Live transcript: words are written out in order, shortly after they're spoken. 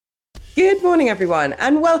Good morning, everyone,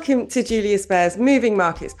 and welcome to Julius Baer's Moving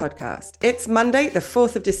Markets podcast. It's Monday, the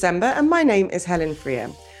 4th of December, and my name is Helen Freer.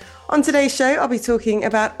 On today's show, I'll be talking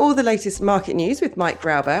about all the latest market news with Mike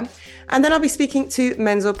Grauber, and then I'll be speaking to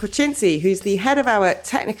Menzo Pocinci, who's the head of our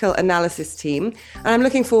technical analysis team, and I'm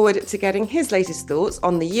looking forward to getting his latest thoughts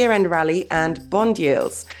on the year-end rally and bond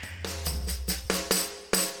yields.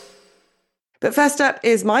 But first up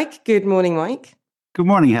is Mike. Good morning, Mike. Good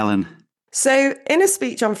morning, Helen. So, in a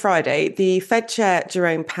speech on Friday, the Fed Chair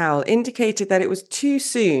Jerome Powell indicated that it was too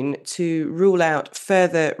soon to rule out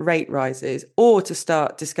further rate rises or to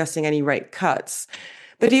start discussing any rate cuts.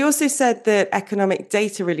 But he also said that economic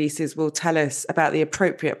data releases will tell us about the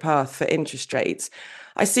appropriate path for interest rates.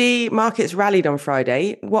 I see markets rallied on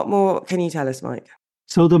Friday. What more can you tell us, Mike?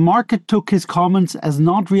 So the market took his comments as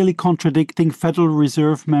not really contradicting Federal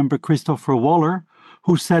Reserve member Christopher Waller,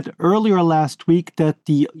 who said earlier last week that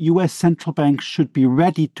the US central bank should be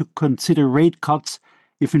ready to consider rate cuts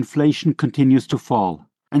if inflation continues to fall.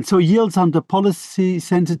 And so yields on the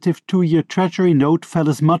policy-sensitive 2-year Treasury note fell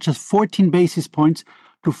as much as 14 basis points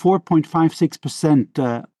to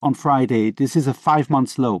 4.56% on Friday. This is a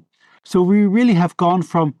 5-month low. So we really have gone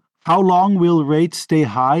from how long will rates stay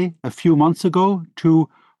high a few months ago to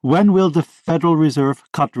when will the Federal Reserve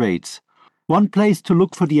cut rates? One place to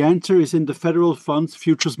look for the answer is in the federal funds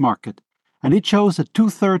futures market, and it shows a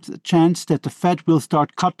 2/3 chance that the Fed will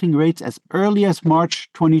start cutting rates as early as March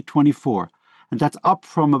 2024, and that's up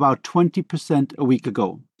from about 20% a week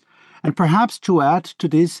ago. And perhaps to add to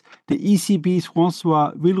this, the ECB's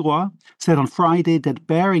François Villeroy said on Friday that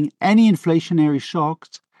barring any inflationary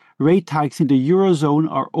shocks, rate hikes in the Eurozone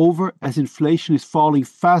are over as inflation is falling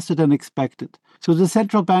faster than expected. So the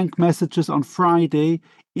central bank messages on Friday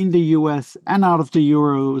in the US and out of the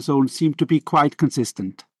Eurozone seem to be quite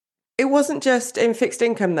consistent. It wasn't just in fixed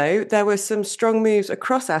income, though. There were some strong moves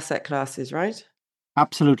across asset classes, right?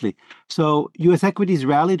 Absolutely. So US equities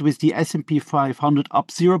rallied with the S&P 500 up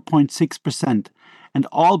 0.6%, and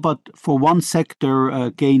all but for one sector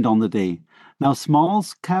gained on the day. Now, small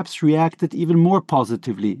caps reacted even more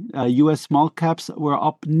positively. US small caps were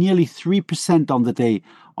up nearly 3% on the day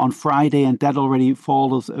on Friday, and that already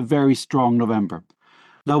follows a very strong November.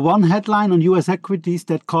 Now, one headline on US equities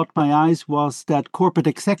that caught my eyes was that corporate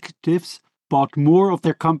executives bought more of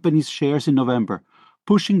their company's shares in November,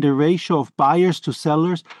 pushing the ratio of buyers to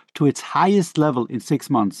sellers to its highest level in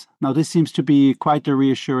 6 months. Now, this seems to be quite a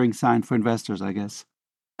reassuring sign for investors, I guess.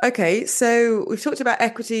 Okay, so we've talked about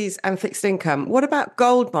equities and fixed income. What about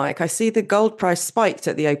gold, Mike? I see the gold price spiked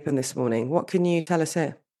at the open this morning. What can you tell us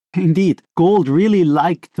here? Indeed, gold really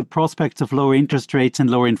liked the prospects of lower interest rates and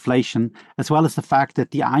lower inflation, as well as the fact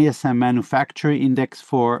that the ISM Manufacturing Index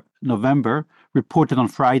for November, reported on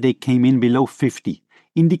Friday, came in below 50,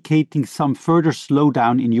 indicating some further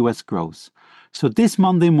slowdown in US growth. So this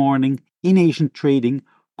Monday morning, in Asian trading,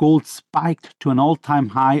 gold spiked to an all-time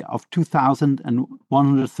high of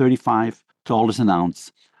 $2,135 an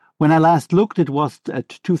ounce. When I last looked, it was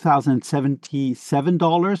at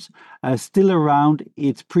 $2,077, still around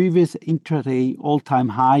its previous intraday all-time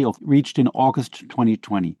high reached in August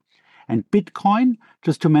 2020. And Bitcoin,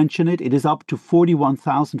 just to mention it, it is up to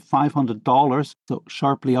 $41,500, so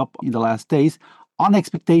sharply up in the last days, on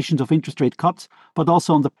expectations of interest rate cuts, but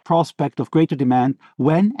also on the prospect of greater demand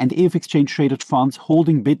when and if exchange-traded funds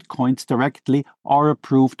holding Bitcoins directly are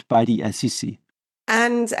approved by the SEC.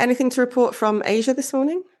 And anything to report from Asia this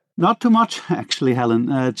morning? Not too much, actually,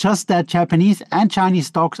 Helen. Just that Japanese and Chinese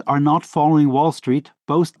stocks are not following Wall Street.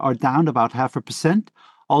 Both are down about 0.5%,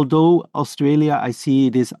 although Australia, I see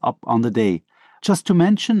it is up on the day. Just to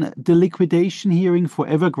mention, the liquidation hearing for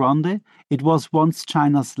Evergrande, it was once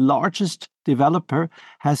China's largest developer,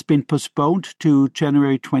 has been postponed to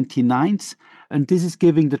January 29th, and this is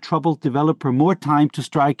giving the troubled developer more time to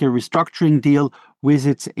strike a restructuring deal with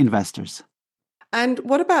its investors. And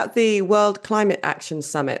what about the World Climate Action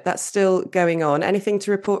Summit? That's still going on. Anything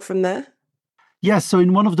to report from there? Yes, so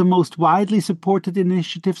in one of the most widely supported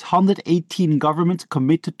initiatives, 118 governments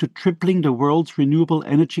committed to tripling the world's renewable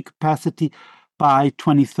energy capacity by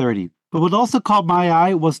 2030. But what also caught my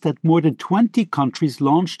eye was that more than 20 countries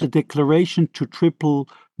launched a declaration to triple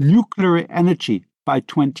nuclear energy by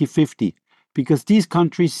 2050, because these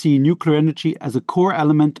countries see nuclear energy as a core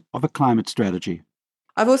element of a climate strategy.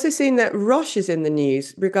 I've also seen that Roche is in the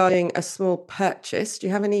news regarding a small purchase. Do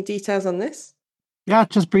you have any details on this? Yeah,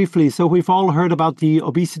 just briefly. So we've all heard about the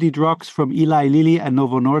obesity drugs from Eli Lilly and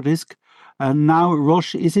Novo Nordisk. And now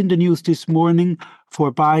Roche is in the news this morning for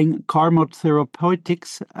buying Carmot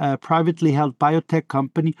Therapeutics, a privately held biotech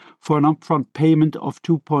company, for an upfront payment of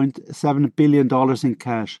 $2.7 billion in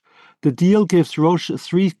cash. The deal gives Roche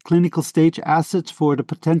 3 clinical stage assets for the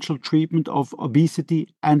potential treatment of obesity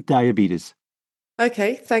and diabetes.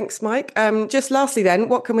 Okay, thanks, Mike. Just lastly then,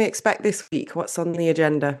 what can we expect this week? What's on the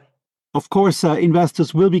agenda? Of course,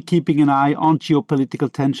 investors will be keeping an eye on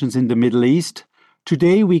geopolitical tensions in the Middle East.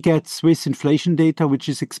 Today, we get Swiss inflation data, which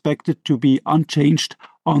is expected to be unchanged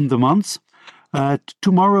on the months.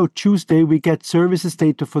 Tomorrow, Tuesday, we get services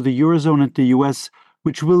data for the Eurozone and the US,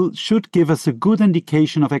 which should give us a good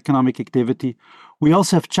indication of economic activity. We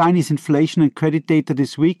also have Chinese inflation and credit data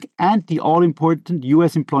this week and the all-important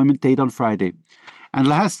US employment data on Friday. And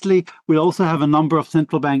lastly, we'll also have a number of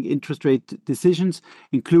central bank interest rate decisions,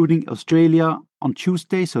 including Australia on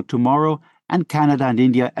Tuesday, so tomorrow, and Canada and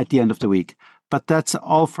India at the end of the week. But that's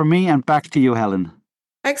all from me, and back to you, Helen.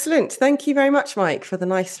 Excellent. Thank you very much, Mike, for the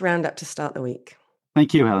nice roundup to start the week.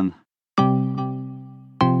 Thank you, Helen.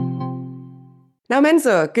 Now,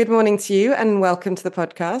 Mensur, good morning to you and welcome to the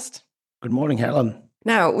podcast. Good morning, Helen.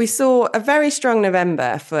 Now, we saw a very strong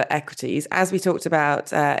November for equities, as we talked about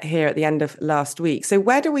here at the end of last week. So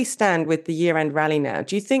where do we stand with the year-end rally now?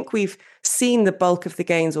 Do you think we've seen the bulk of the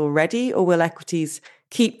gains already, or will equities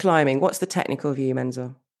keep climbing? What's the technical view,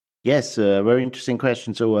 Mensur? Yes, very interesting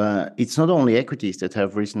question. So it's not only equities that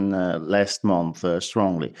have risen last month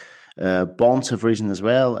strongly. Bonds have risen as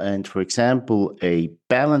well. And for example, a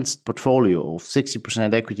balanced portfolio of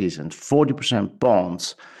 60% equities and 40%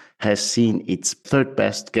 bonds has seen its third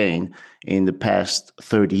best gain in the past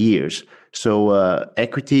 30 years. So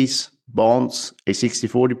equities, bonds, a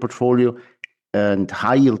 60-40 portfolio, and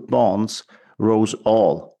high-yield bonds rose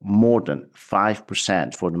all more than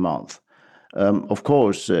 5% for the month. Of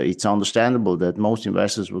course, it's understandable that most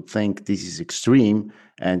investors would think this is extreme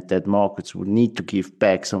and that markets would need to give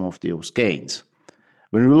back some of those gains.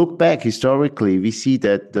 When we look back historically, we see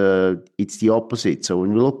that it's the opposite. So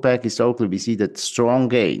when we look back historically, we see that strong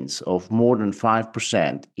gains of more than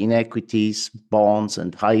 5% in equities, bonds,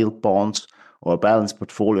 and high-yield bonds or a balanced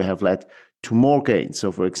portfolio have led to more gains.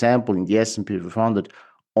 So for example, in the S&P 500,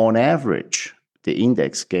 on average, the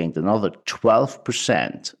index gained another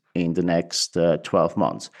 12% in the next 12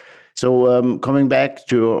 months. So coming back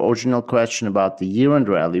to your original question about the year-end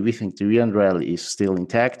rally, we think the year-end rally is still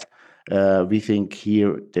intact. We think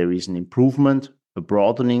here there is an improvement, a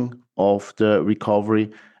broadening of the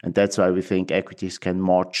recovery, and that's why we think equities can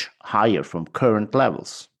march higher from current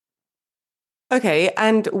levels. Okay,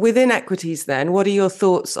 and within equities then, what are your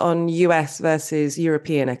thoughts on US versus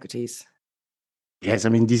European equities? Yes, I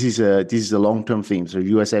mean, this is a long-term theme. So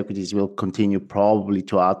US equities will continue probably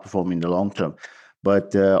to outperform in the long term.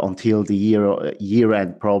 But until the year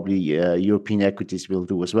end, probably European equities will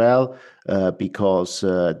do as well, because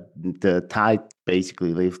the tide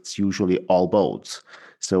basically lifts usually all boats.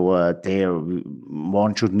 So there,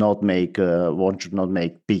 one should not make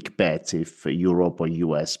big bets if Europe or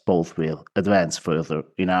US both will advance further,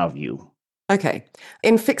 in our view. Okay.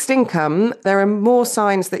 In fixed income, there are more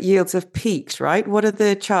signs that yields have peaked, right? What are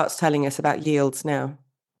the charts telling us about yields now?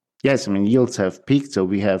 Yes, I mean, yields have peaked. So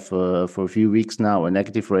we have, for a few weeks now, a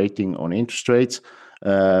negative rating on interest rates.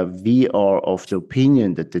 We are of the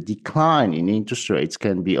opinion that the decline in interest rates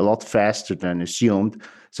can be a lot faster than assumed.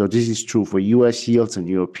 So this is true for US yields and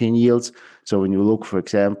European yields. So when you look, for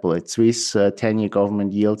example, at Swiss 10-year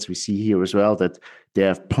government yields, we see here as well that they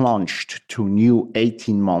have plunged to new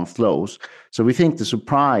 18-month lows. So we think the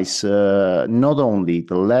surprise, not only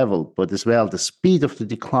the level, but as well the speed of the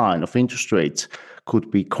decline of interest rates could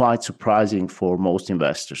be quite surprising for most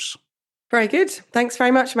investors. Very good. Thanks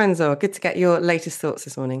very much, Mensur. Good to get your latest thoughts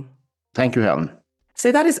this morning. Thank you, Helen.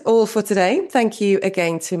 So that is all for today. Thank you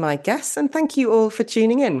again to my guests, and thank you all for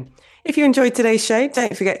tuning in. If you enjoyed today's show,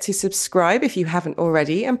 don't forget to subscribe if you haven't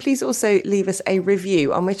already, and please also leave us a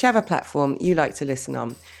review on whichever platform you like to listen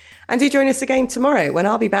on. And do join us again tomorrow when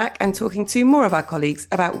I'll be back and talking to more of our colleagues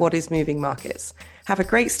about what is moving markets. Have a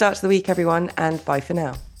great start to the week, everyone, and bye for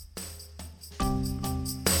now.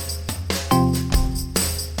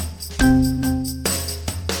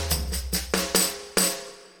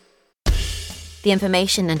 The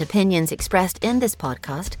information and opinions expressed in this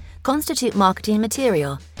podcast constitute marketing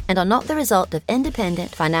material and are not the result of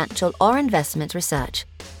independent financial or investment research.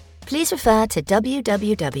 Please refer to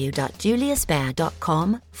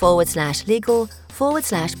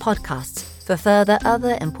www.juliusbaer.com/legal/podcasts for further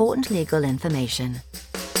other important legal information.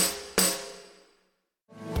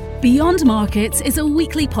 Beyond Markets is a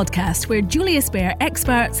weekly podcast where Julius Baer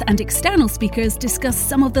experts and external speakers discuss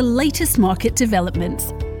some of the latest market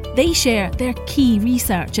developments. They share their key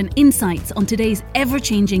research and insights on today's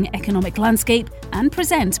ever-changing economic landscape and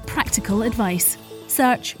present practical advice.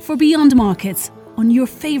 Search for Beyond Markets on your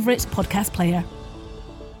favourite podcast player.